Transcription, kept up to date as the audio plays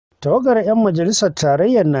Tawagar 'yan majalisar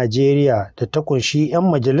tarayyar Najeriya da ta kunshi 'yan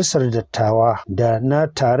majalisar dattawa da na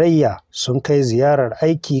tarayya sun kai ziyarar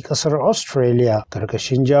aiki ƙasar Australia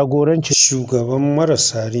ƙarƙashin jagorancin shugaban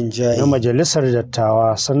marasa rinjaye na majalisar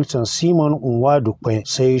dattawa Sanatan Simon Nwadukwe,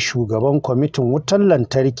 sai shugaban kwamitin wutar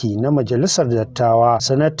lantarki na majalisar dattawa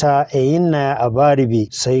Sanata Eyinna Abaribe,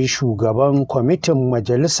 sai shugaban kwamitin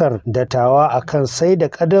majalisar dattawa akan sai da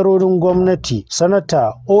kadarorin gwamnati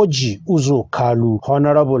Sanata Oji Uzo Kalu,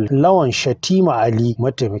 Honorable Lawan Shatima Ali,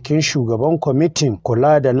 mataimakin shugaban kwamitin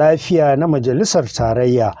kula da lafiya na majalisar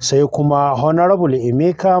tarayya, sai kuma Honorable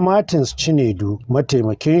Emeka Martins Chinedu,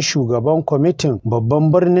 mataimakin shugaban kwamitin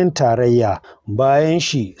babban birnin tarayya. Bayan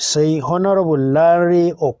shi sai Honorable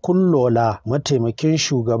Lare Okunlola, mataimakin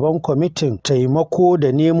shugaban kwamitin taimako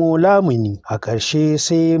da nemo lamuni. A ƙarshe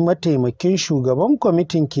sai mataimakin shugaban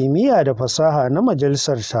kwamitin kimiyya da fasaha na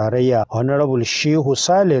majalisar tarayya Honorable Shehu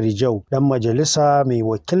Rijau, dan majalisa mai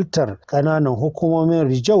wakiltar ƙananan hukumomin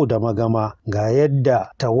Rijau da Magama, ga yadda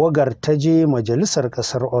tawagar ta je majalisar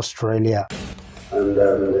ƙasar Australia. And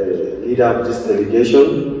the leader of this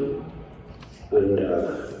delegation, and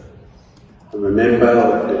I'm a member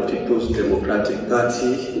of the People's Democratic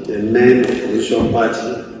Party, the main opposition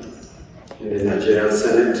party in the Nigerian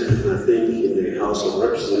Senate, and I think in the House of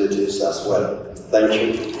Representatives as well. Thank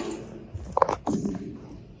you.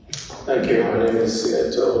 Thank you. My name is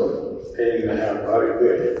Shehu.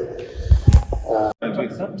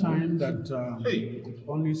 At that time, that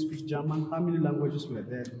only speak German. How many languages were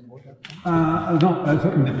there before that? No,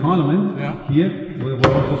 in the parliament here, we was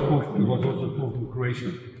also spoken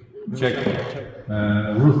Croatian, Czech,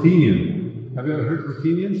 Ruthenian. Have you ever heard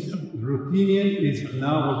Ruthenian? Ruthenian is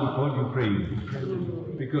now what we call Ukraine,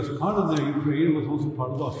 because part of the Ukraine was also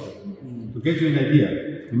part of Austria. To get you an idea,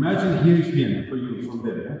 imagine here is Vienna for you from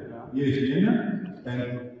there. Here is Vienna,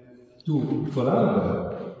 and to Kolava,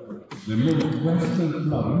 the most western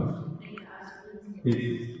province,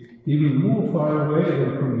 is even more far away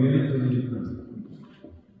than from Vienna to the Ukraine.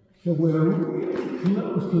 So we are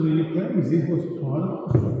close to the Ukraine. This was part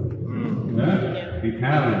of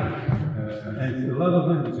Italian, and a lot of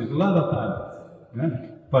languages, a lot of dialects.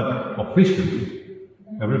 But officially,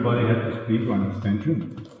 everybody had to speak or understand German.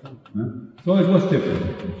 So it was different.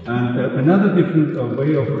 And another different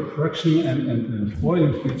way of reflection and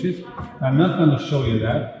spoiling speeches, I'm not going to show you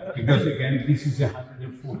that, because again, this is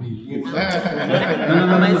 140 years. No,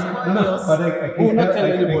 but I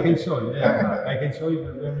can show you. Yeah, I can show you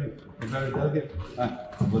a very delicate.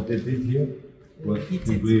 What they did here was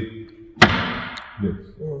simply this.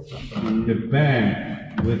 The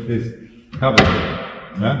band with this cover.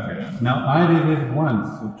 Now I did it once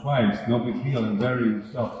or twice, no big deal, and very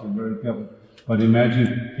soft and very careful. But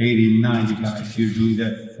imagine 80, 90 guys here doing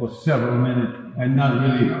that for several minutes and not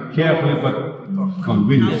really carefully, but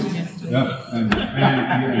convinced. And the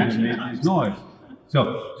band here and made this noise.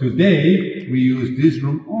 So today we use this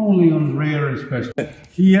room only on rare and special.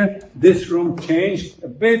 Here, this room changed a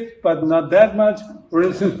bit, but not that much. For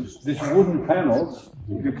instance, these wooden panels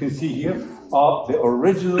you can see here are the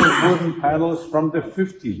original wooden panels from the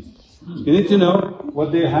 50s. You need to know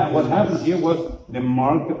what happened here was they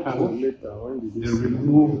marked the panels, they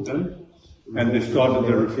removed them, and they started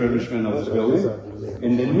the refurbishment of the building.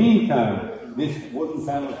 In the meantime, these wooden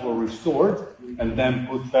panels were restored and then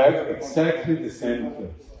put back exactly the same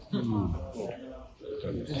place.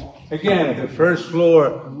 Again, the first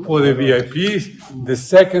floor for the VIPs, the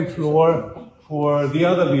second floor for the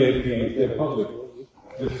other VIPs, the public,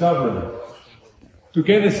 the sovereign. To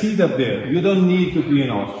get a seat up there, you don't need to be an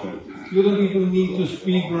Austrian. You don't even need to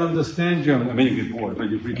speak or understand German. I mean, you get bored, but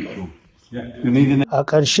you're pretty cool. A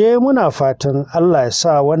ƙarshe muna fatan Allah ya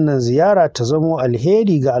sa wannan ziyara ta zamo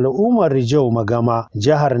alheri ga al'ummar Rijau Magama,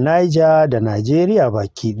 jihar Niger da Najeriya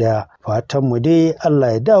baki ɗaya. Fatanmu dai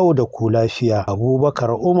Allah ya dawo da ku lafiya.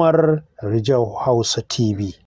 Abubakar Umar, Rijau Hausa TV.